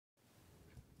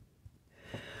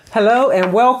Hello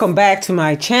and welcome back to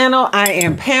my channel. I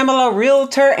am Pamela,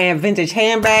 realtor and vintage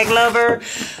handbag lover.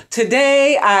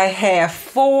 Today I have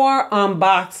 4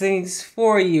 unboxings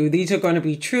for you. These are going to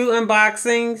be true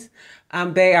unboxings.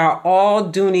 They are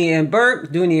all Dooney and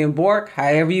Bourke,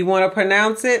 however you want to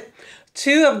pronounce it.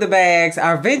 2 of the bags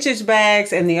are vintage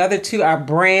bags and the other 2 are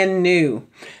brand new.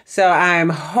 So I'm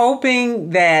hoping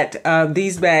that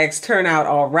these bags turn out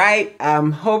all right.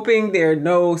 I'm hoping there are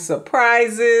no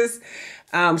surprises.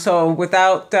 So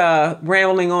without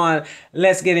rambling on,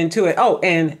 let's get into it. Oh,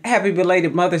 and happy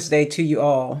belated Mother's Day to you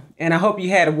all. And I hope you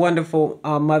had a wonderful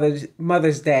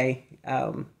Mother's Day,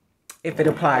 if it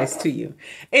applies to you.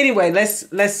 Anyway,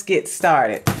 let's get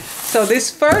started. So this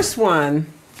first one,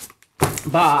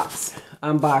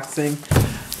 unboxing,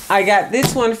 I got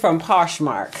this one from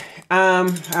Poshmark.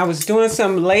 I was doing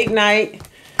some late night,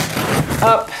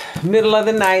 up middle of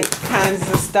the night kinds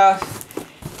of stuff.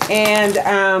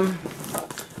 And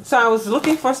so I was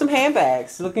looking for some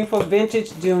handbags, looking for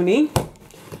vintage Dooney,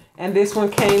 and this one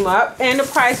came up, and the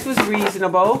price was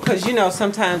reasonable because, you know,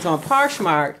 sometimes on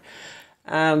Poshmark,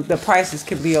 the prices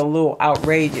can be a little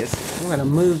outrageous. I'm going to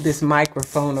move this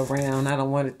microphone around. I don't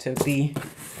want it to be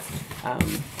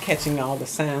catching all the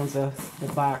sounds of the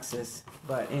boxes.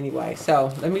 But anyway,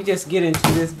 so let me just get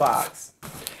into this box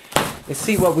and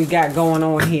see what we got going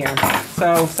on here.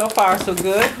 So far so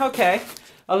good. Okay,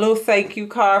 a little thank you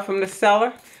card from the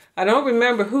seller. I don't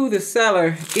remember who the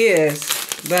seller is,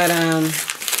 but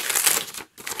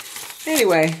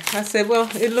anyway, I said, well,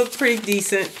 it looked pretty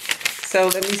decent. So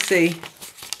let me see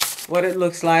what it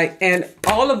looks like. And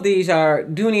all of these are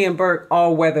Dooney and Bourke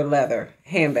all-weather leather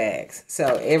handbags.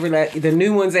 So the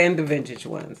new ones and the vintage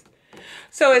ones.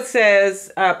 So it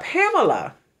says,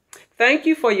 Pamela, thank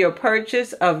you for your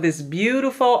purchase of this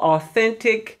beautiful,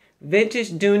 authentic,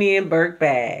 vintage Dooney and Bourke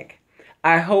bag.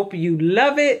 I hope you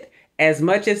love it as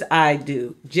much as I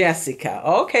do. Jessica.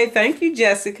 Okay, thank you,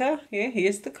 Jessica. Yeah,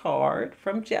 here's the card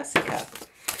from Jessica.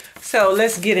 So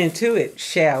let's get into it,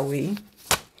 shall we?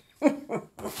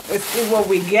 Let's see what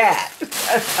we got.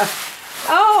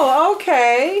 Oh,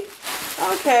 okay.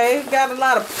 Okay, got a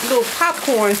lot of little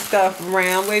popcorn stuff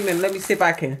around. Wait a minute, let me see if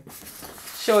I can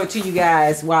show it to you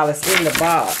guys while it's in the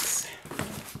box.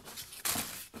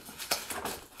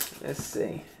 Let's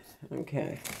see.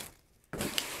 Okay.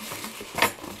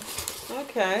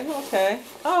 Okay.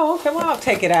 Oh, okay, well, I'll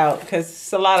take it out because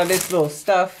it's a lot of this little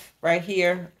stuff right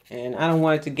here, and I don't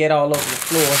want it to get all over the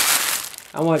floor.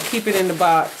 I want to keep it in the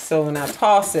box so when I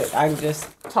toss it, I can just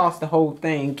toss the whole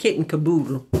thing, kit and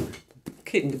caboodle.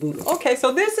 Okay,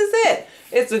 so this is it.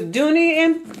 It's a Dooney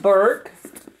and Bourke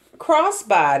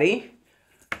crossbody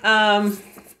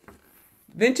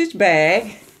vintage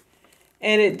bag,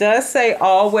 and it does say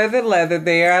all-weather leather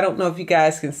there. I don't know if you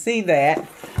guys can see that.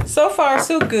 So far,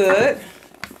 so good.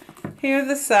 Here are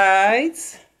the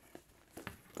sides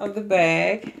of the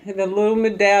bag and the little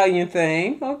medallion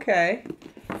thing. Okay,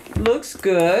 looks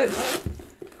good.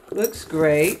 Looks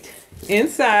great.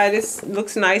 Inside, it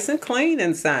looks nice and clean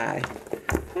inside.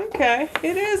 Okay,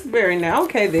 it is very nice.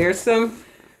 Okay, there's some,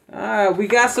 we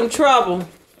got some trouble.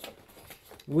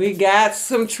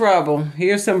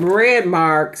 Here's some red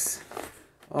marks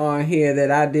on here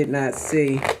that I did not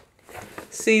see.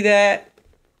 See that?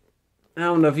 I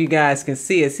don't know if you guys can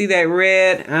see it. See that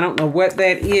red? I don't know what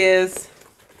that is.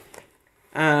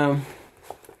 I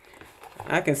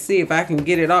can see if I can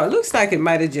get it off. It looks like it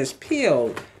might have just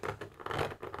peeled.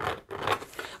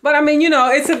 But I mean, you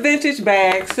know, it's a vintage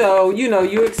bag, so, you know,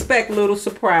 you expect little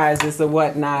surprises or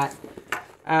whatnot.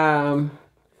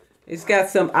 It's got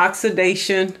some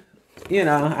oxidation. You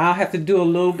know, I'll have to do a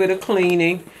little bit of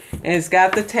cleaning. And it's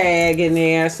got the tag in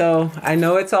there, so I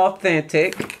know it's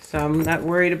authentic. So I'm not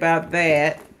worried about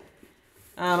that.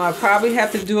 I probably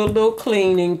have to do a little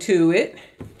cleaning to it.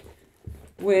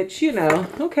 Which, you know,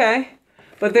 okay.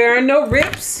 But there are no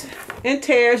rips and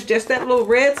tears, just that little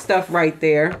red stuff right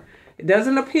there. It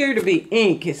doesn't appear to be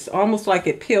ink. It's almost like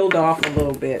it peeled off a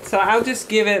little bit. So I'll just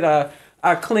give it a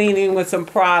cleaning with some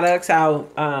products.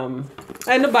 And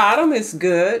the bottom is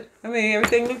good. I mean,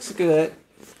 everything looks good.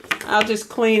 I'll just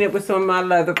clean it with some of my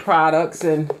leather products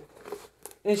and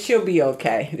she'll be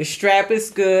okay. The strap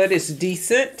is good. It's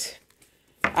decent.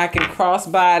 I can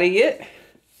crossbody it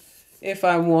if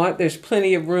I want. There's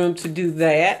plenty of room to do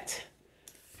that.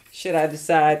 Should I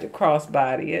decide to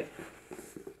crossbody it.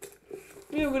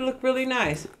 It would look really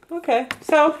nice. Okay,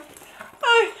 so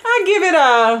I'll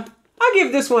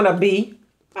give this one a B.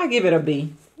 I'll give it a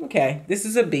B. Okay, this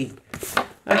is a B.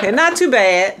 Okay, not too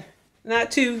bad. Not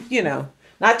too, you know,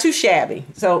 not too shabby.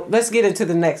 So let's get into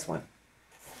the next one.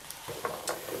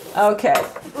 Okay.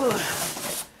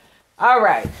 All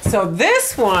right, so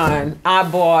this one I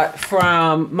bought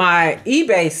from my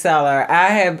eBay seller.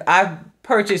 I've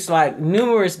purchased like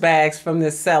numerous bags from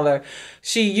this seller.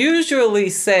 She usually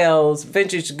sells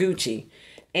vintage Gucci,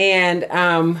 and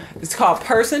it's called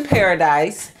Purse in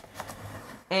Paradise.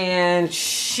 And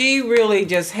she really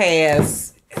just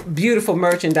has beautiful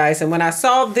merchandise. And when I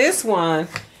saw this one,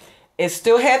 it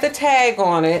still had the tag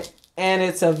on it, and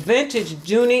it's a vintage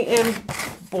Dooney and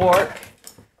Bourke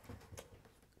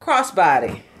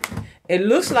crossbody. It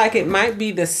looks like it might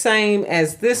be the same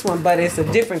as this one, but it's a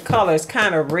different color. It's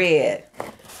kind of red.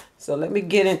 So let me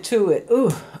get into it.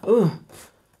 Ooh, ooh,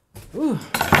 ooh.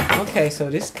 Okay, so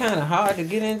this is kind of hard to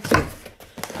get into.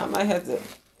 I might have to.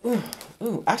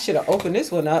 Ooh, I should have opened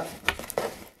this one up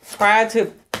prior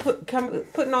to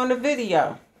putting on the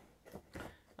video.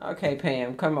 Okay,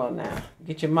 Pam, come on now.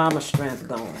 Get your mama strength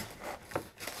going.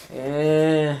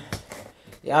 Yeah.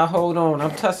 Y'all hold on.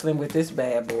 I'm tussling with this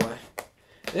bad boy.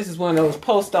 This is one of those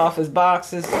post office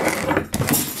boxes.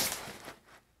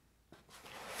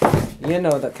 You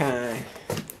know the kind.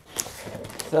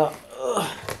 So,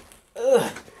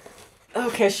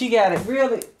 okay, she got it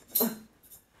really.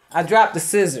 I dropped the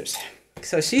scissors.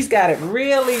 So she's got it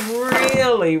really,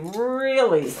 really,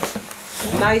 really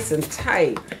nice and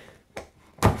tight.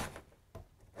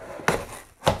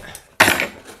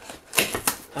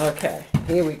 Okay,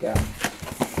 here we go.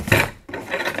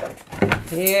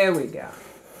 Here we go.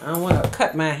 I don't want to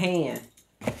cut my hand.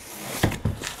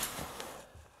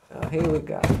 So here we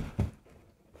go.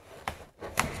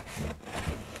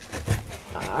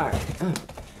 All right. All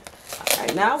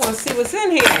right, now I want to see what's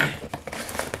in here.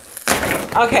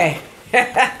 Okay.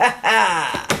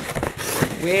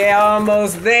 We're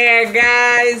almost there,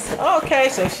 guys. Okay,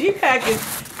 so she packaged.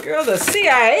 Girl, the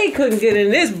CIA couldn't get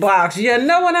in this box. You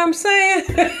know what I'm saying?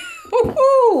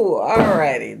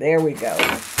 Alrighty, there we go.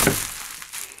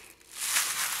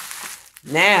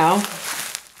 Now,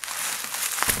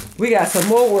 we got some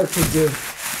more work to do.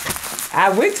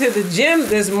 I went to the gym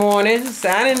this morning, so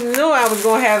I didn't know I was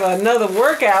going to have another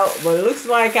workout, but it looks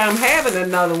like I'm having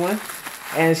another one.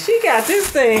 And she got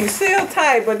this thing sealed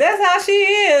tight, but that's how she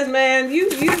is, man. You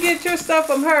get your stuff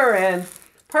from her. And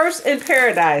Purse in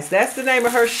Paradise, that's the name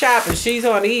of her shop, and she's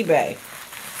on eBay.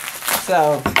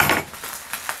 So,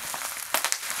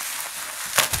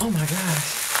 oh my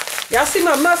gosh. Y'all see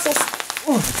my muscles?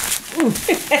 Ooh. Ooh.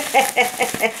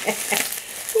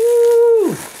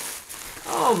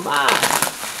 Oh my.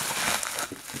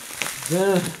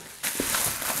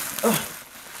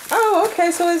 Oh,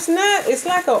 okay, so it's not, it's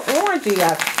like an orangey,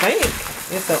 I think.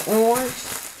 It's an orange.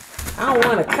 I don't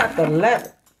want to cut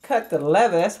the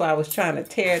leather. That's why I was trying to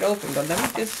tear it open. But let me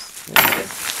just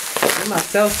give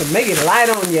myself some. Make it light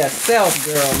on yourself,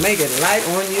 girl. Make it light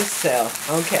on yourself.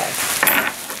 Okay.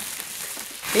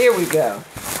 Here we go.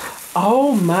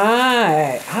 Oh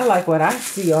my. I like what I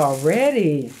see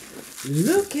already.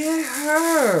 Look at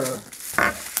her.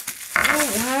 Oh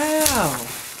wow.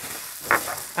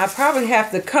 I probably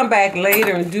have to come back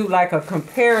later and do like a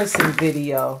comparison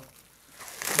video.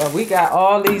 But we got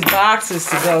all these boxes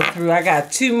to go through. I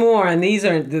got 2 more, and these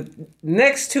are the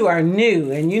next 2 are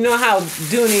new. And you know how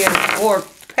Dooney and Bourke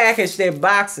package their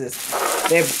boxes.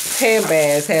 Their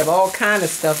handbags have all kind of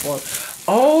stuff on.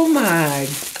 Oh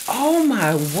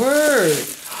my word.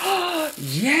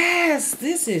 Yes,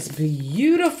 this is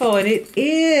beautiful, and it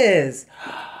is.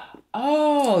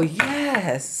 Oh,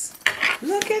 yes.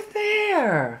 Look at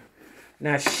there.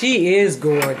 Now, she is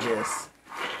gorgeous.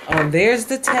 There's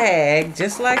the tag,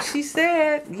 just like she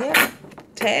said. Yeah,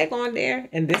 tag on there.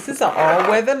 And this is an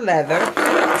all-weather leather.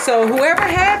 So whoever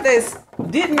had this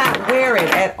did not wear it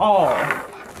at all.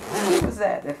 What was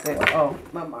that? Oh,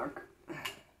 my marker.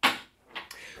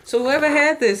 So whoever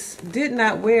had this did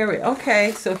not wear it.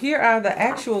 Okay, so here are the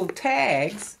actual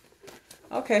tags.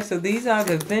 Okay, so these are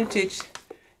the vintage.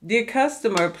 Dear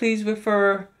customer, please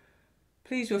refer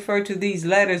to these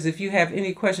letters if you have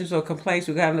any questions or complaints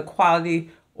regarding the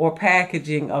quality or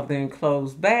packaging of the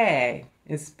enclosed bag.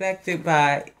 Inspected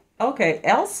by, okay,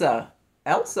 Elsa.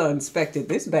 Elsa inspected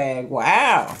this bag.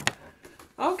 Wow.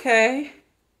 Okay.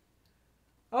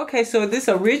 Okay, so this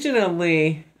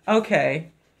originally,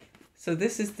 okay. So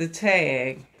this is the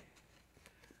tag.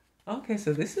 Okay,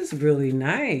 so this is really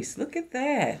nice. Look at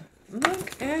that.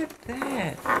 Look at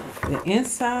that. The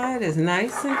inside is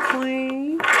nice and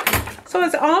clean. So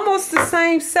it's almost the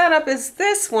same setup as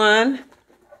this one.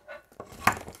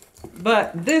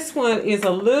 But this one is a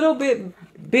little bit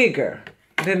bigger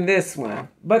than this one.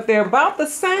 But they're about the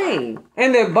same.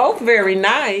 And they're both very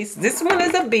nice. This one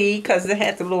is a B because it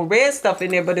has a little red stuff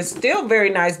in there. But it's still a very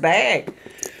nice bag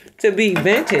to be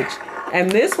vintage. And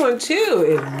this one too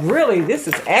is really, this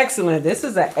is excellent. This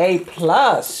is an A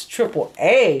plus, triple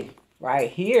A right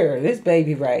here. This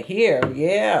baby right here.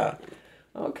 Yeah.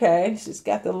 Okay. She's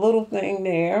got the little thing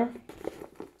there.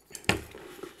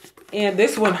 And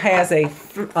this one has a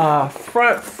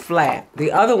front flap.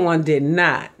 The other one did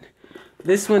not.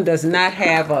 This one does not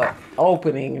have a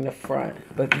opening in the front,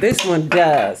 but this one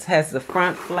does. Has the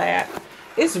front flap.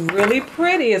 It's really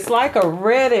pretty. It's like a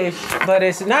reddish, but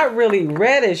it's not really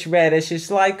reddish.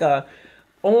 It's like a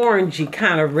orangey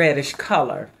kind of reddish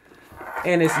color.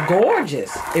 And it's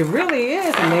gorgeous. It really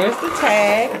is. And there's the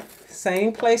tag.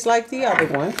 Same place like the other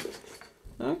one.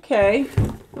 Okay.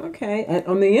 Okay. And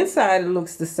on the inside, it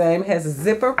looks the same. It has a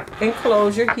zipper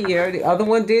enclosure here. The other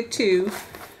one did too.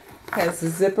 Has a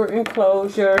zipper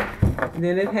enclosure.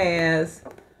 Then it has,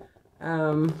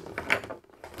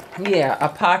 yeah, a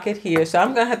pocket here. So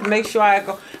I'm going to have to make sure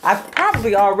I've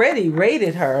probably already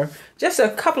rated her. Just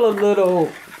a couple of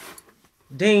little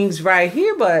dings right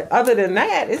here. But other than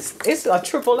that, it's a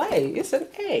triple A. It's an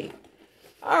A.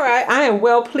 All right. I am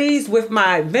well pleased with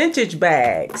my vintage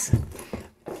bags.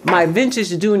 My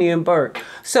vintage Dooney and Bourke.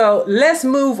 So let's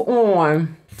move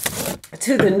on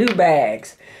to the new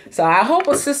bags. So I hope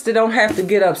a sister don't have to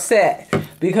get upset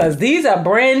because these are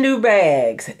brand new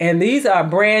bags and these are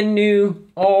brand new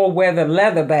all-weather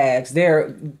leather bags.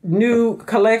 They're new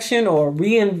collection or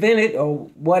reinvented or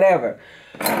whatever.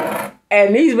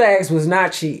 And these bags was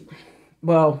not cheap.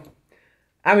 Well,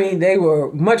 I mean, they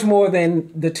were much more than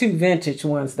the two vintage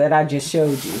ones that I just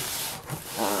showed you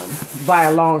by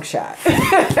a long shot.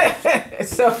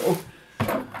 So,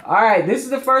 all right, this is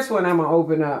the first one I'm going to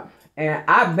open up. And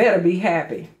I better be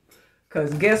happy.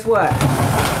 Because guess what?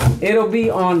 It'll be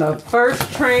on the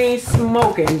first train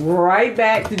smoking right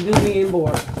back to Dooney and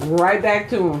Bourke. Right back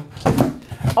to them.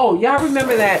 Oh, y'all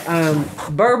remember that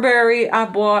Burberry I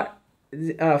bought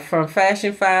from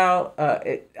Fashion File?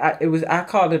 I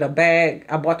called it a bag.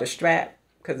 I bought the strap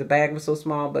because the bag was so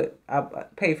small, but I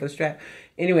paid for the strap.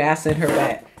 Anyway, I sent her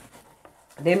back.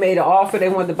 They made an offer. They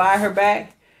wanted to buy her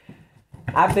back.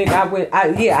 I think I went.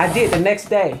 I did the next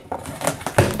day.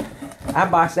 I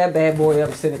boxed that bad boy up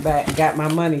and sent it back and got my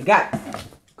money. Got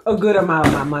a good amount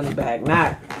of my money back.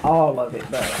 Not all of it,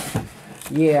 but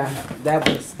yeah,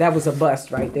 that was a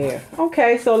bust right there.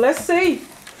 Okay, so let's see.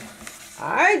 All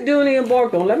right, Dooney and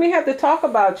Bourke, don't let me have to talk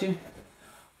about you.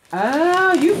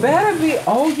 You better be.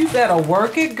 Oh, you better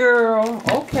work it, girl.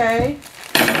 Okay.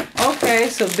 Okay,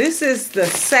 so this is the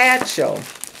satchel.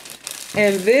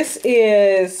 And this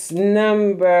is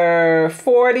number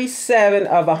 47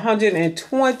 of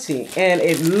 120. And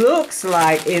it looks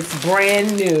like it's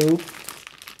brand new.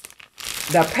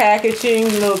 The packaging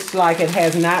looks like it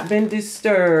has not been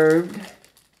disturbed.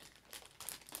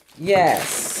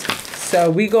 Yes. So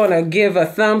we're going to give a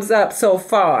thumbs up so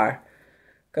far.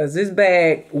 Because this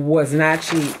bag was not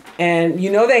cheap. And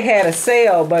you know they had a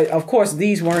sale, but of course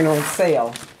these weren't on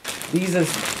sale.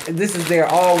 This is their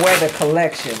all-weather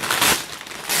collection.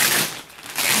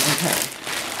 Okay.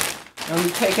 Let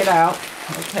me take it out.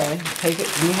 Okay. Take it.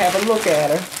 Let me have a look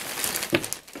at her.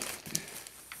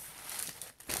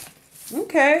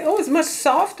 Okay. Oh, it's much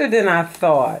softer than I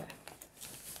thought.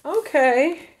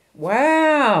 Okay.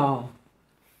 Wow.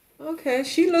 Okay.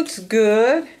 She looks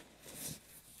good.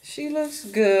 She looks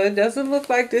good. Doesn't look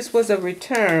like this was a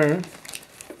return.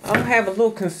 I'll have a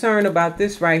little concern about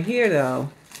this right here,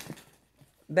 though.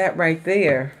 That right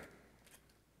there.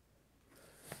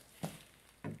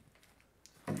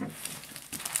 I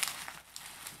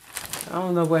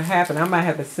don't know what happened. I might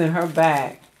have to send her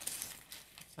back.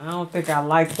 I don't think I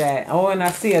like that. Oh, and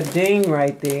I see a ding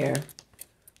right there.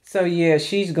 So, yeah,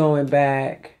 she's going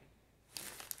back.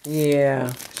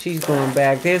 Yeah, she's going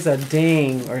back. There's a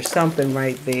ding or something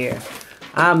right there.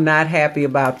 I'm not happy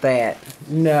about that.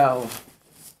 No.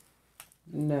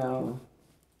 No.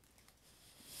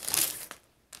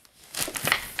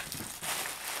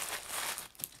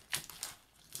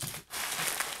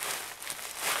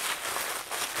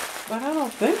 But I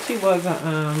don't think she was a,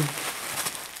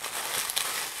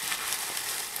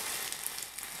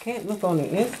 can't look on the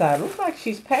inside. Looks like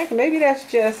she's packed. Maybe that's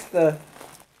just the,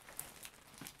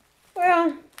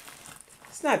 well,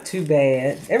 it's not too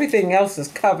bad. Everything else is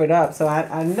covered up, so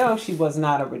I know she was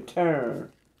not a return.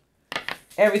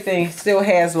 Everything still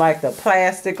has like the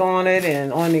plastic on it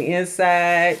and on the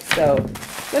inside. So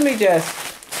let me just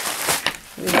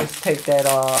take that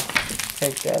off.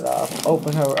 Take that off.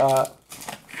 Open her up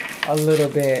a little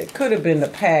bit. Could have been the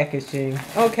packaging.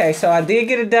 Okay, so I did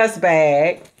get a dust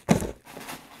bag.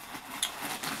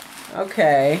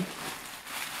 Okay.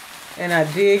 And I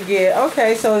did get,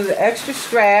 okay, so the extra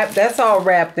strap, that's all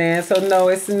wrapped in. So no,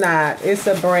 it's not. It's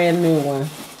a brand new one.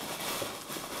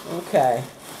 Okay.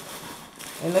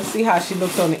 And let's see how she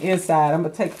looks on the inside. I'm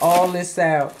going to take all this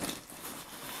out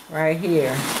right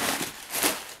here.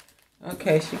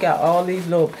 Okay, she got all these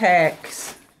little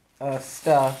packs of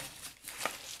stuff.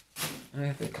 I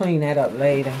have to clean that up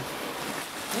later.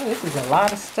 Oh, this is a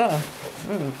lot of stuff.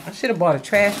 I should have bought a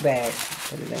trash bag.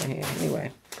 Put it down here.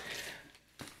 Anyway.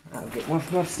 I'll get one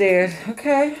from upstairs.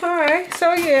 Okay, all right.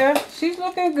 So, yeah, she's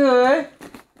looking good.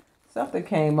 Something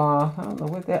came off. I don't know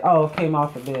what that... Oh, it came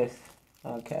off of this.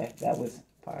 Okay, that was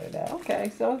part of that. Okay,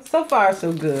 so far,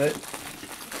 so good.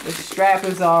 The strap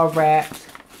is all wrapped.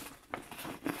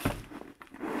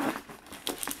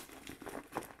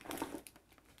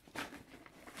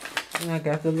 And I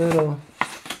got the little...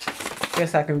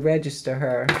 Guess I can register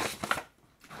her.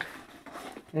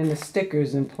 And the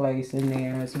stickers in place in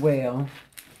there as well.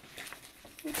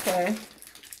 Okay.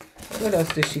 What else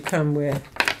does she come with?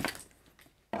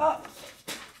 Oh.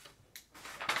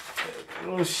 A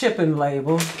little shipping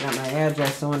label. Got my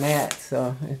address on that,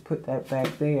 so I put that back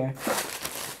there.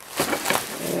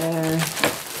 And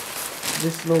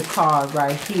this little card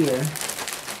right here.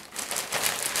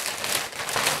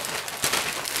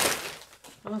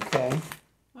 Okay.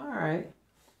 Alright.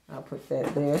 I'll put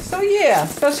that there. So yeah,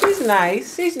 so she's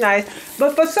nice. She's nice.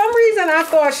 But for some reason I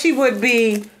thought she would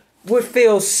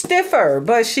feel stiffer,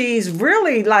 but she's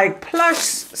really like plush,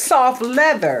 soft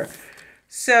leather.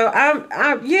 So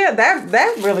yeah,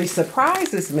 that really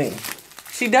surprises me.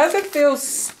 She doesn't feel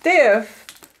stiff,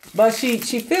 but she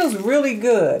feels really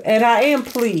good, and I am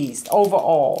pleased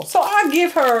overall. So I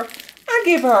give her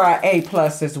an A+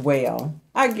 as well.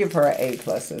 I give her an A+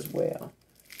 as well.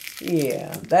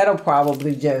 Yeah, that'll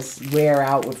probably just wear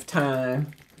out with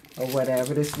time or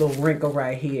whatever. This little wrinkle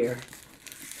right here.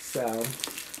 So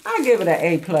I give it an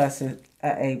A+,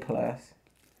 an A+.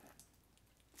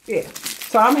 Yeah.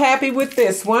 So I'm happy with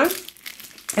this one.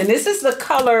 And this is the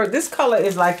color. This color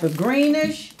is like the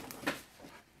greenish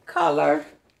color.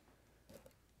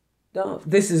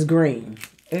 This is green.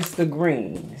 It's the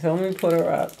green. So let me put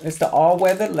her up. It's the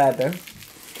all-weather leather.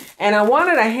 And I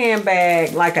wanted a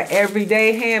handbag, like an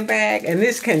everyday handbag. And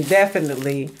this can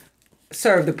definitely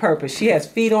serve the purpose. She has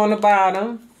feet on the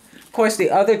bottom. Of course, the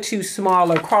other two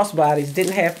smaller crossbodies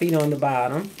didn't have feet on the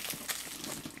bottom.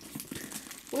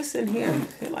 What's in here? I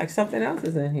feel like something else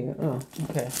is in here. Oh,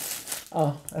 okay.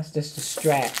 Oh, that's just a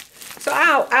strap. So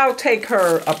I'll take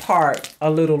her apart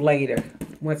a little later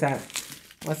once I'm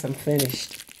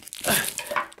finished.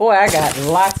 Boy, I got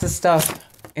lots of stuff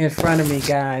in front of me,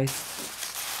 guys.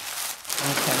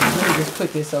 Okay, let me just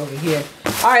put this over here.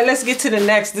 All right, let's get to the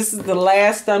next. This is the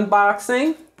last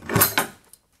unboxing.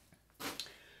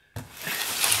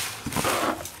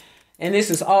 And this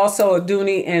is also a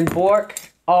Dooney and Bourke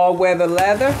all-weather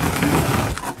leather.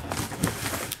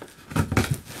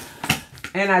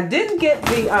 And I didn't get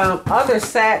the other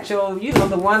satchel, you know,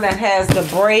 the one that has the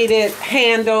braided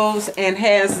handles and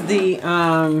has the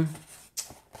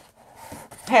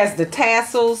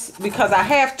tassels, because I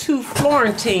have two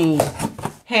Florentine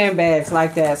handbags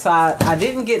like that. So I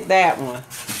didn't get that one.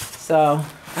 So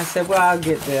I said, well, I'll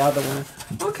get the other one.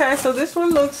 Okay, so this one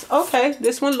looks, okay.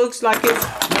 This one looks like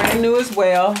it's brand new as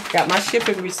well. Got my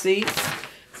shipping receipt.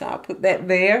 So I'll put that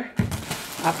there.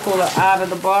 I pull it out of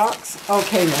the box.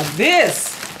 Okay, now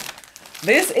this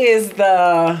is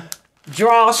the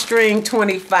drawstring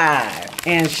 25.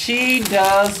 And she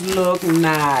does look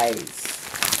nice.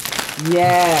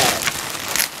 Yes.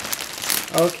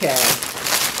 Okay.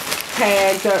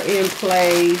 Tags are in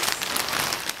place.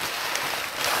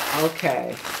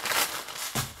 Okay.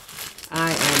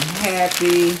 I am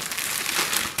happy.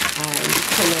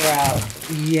 Pull her out.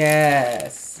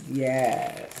 Yes.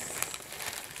 Yes.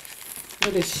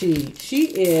 What is she? She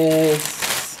is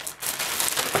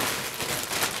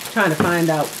trying to find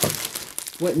out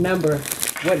what number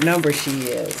she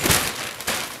is.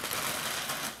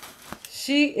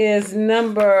 She is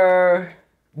number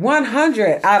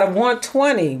 100 out of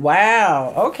 120.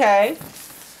 Wow. Okay.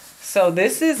 So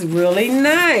this is really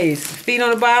nice. Feet on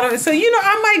the bottom. So, you know,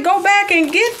 I might go back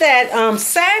and get that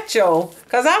satchel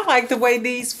because I like the way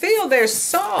these feel. They're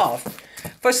soft.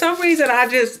 For some reason,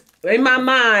 in my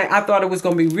mind, I thought it was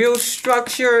going to be real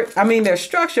structured. I mean, they're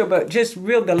structured, but just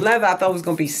real, the leather I thought was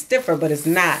going to be stiffer, but it's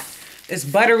not. It's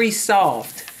buttery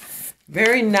soft.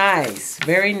 Very nice.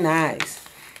 Very nice.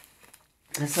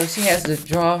 And so she has the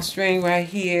drawstring right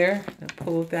here.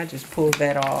 I just pulled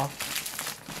that off.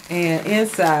 And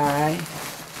inside,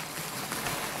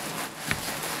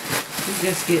 you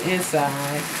just get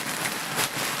inside.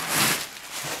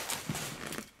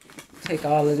 take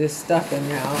all of this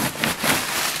stuffing out.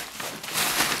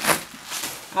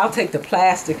 I'll take the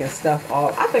plastic and stuff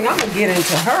off. I think I'm going to get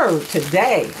into her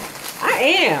today. I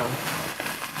am.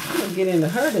 I'm going to get into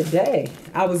her today.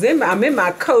 I'm in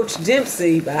my Coach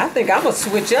Dempsey, but I think I'm going to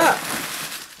switch up.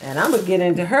 And I'm going to get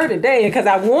into her today because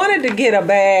I wanted to get a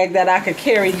bag that I could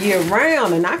carry year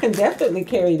round. And I can definitely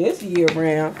carry this year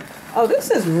round. Oh, this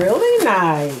is really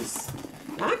nice.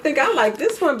 I think I like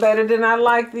this one better than I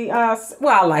like the,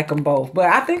 well, I like them both. But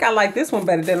I think I like this one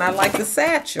better than I like the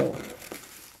satchel.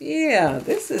 Yeah,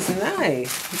 this is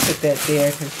nice. Put that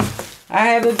there. I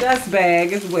have the dust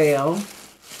bag as well.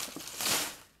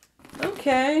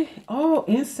 Okay. Oh,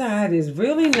 inside is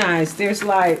really nice. There's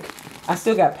like, I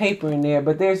still got paper in there,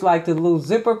 but there's like the little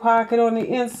zipper pocket on the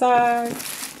inside.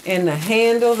 And the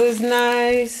handle is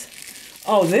nice.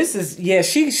 Oh, this is, yeah,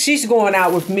 she's going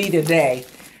out with me today.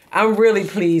 I'm really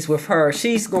pleased with her.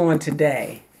 She's going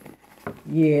today.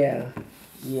 Yeah.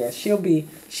 Yeah, she'll be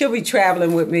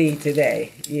traveling with me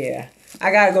today. Yeah.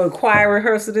 I gotta go to choir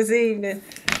rehearsal this evening.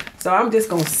 So I'm just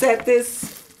gonna set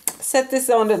this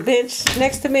on the bench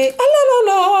next to me. La,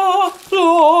 la,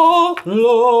 la,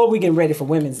 la. We getting ready for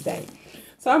Women's Day.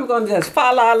 So I'm gonna just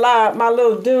fa la la my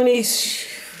little Dooney.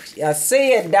 You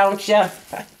see it, don't you?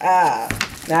 Now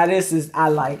I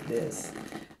like this.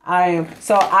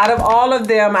 So out of all of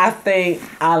them, I think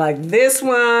I like this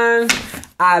one.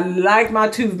 I like my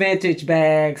two vintage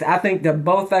bags. I think they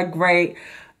both are great.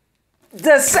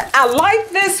 I like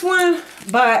this one,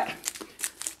 but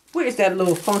where's that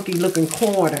little funky looking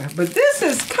corner? But this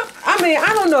is, I mean,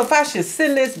 I don't know if I should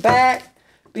send this back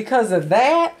because of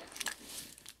that.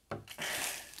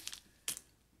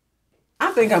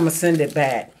 I think I'm going to send it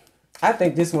back. I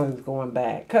think this one's going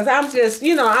back. Because I'm just,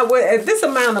 at this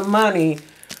amount of money,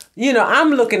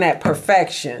 I'm looking at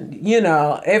perfection.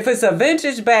 If it's a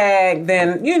vintage bag,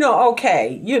 then,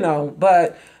 okay,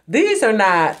 but these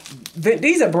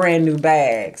are brand new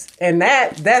bags. And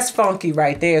that's funky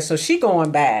right there. So she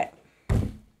going back.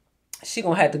 She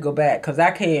gonna have to go back because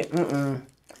I can't,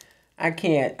 I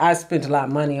can't. I spent a lot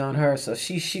of money on her, so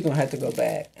she gonna have to go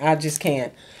back. I just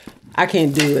can't. I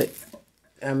can't do it.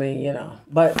 I mean,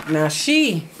 but now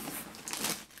she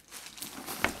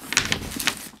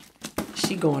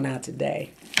going out today.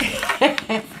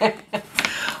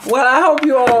 Well, I hope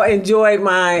you all enjoyed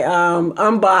my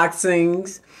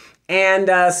unboxings.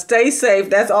 And stay safe.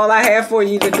 That's all I have for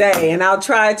you today. And I'll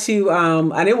try to,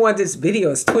 I didn't want this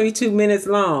video. It's 22 minutes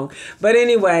long. But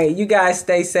anyway, you guys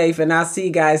stay safe. And I'll see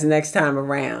you guys next time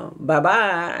around.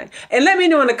 Bye-bye. And let me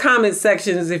know in the comment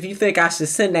sections if you think I should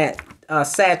send that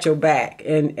satchel back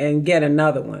and get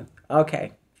another one.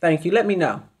 Okay. Thank you. Let me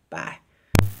know. Bye.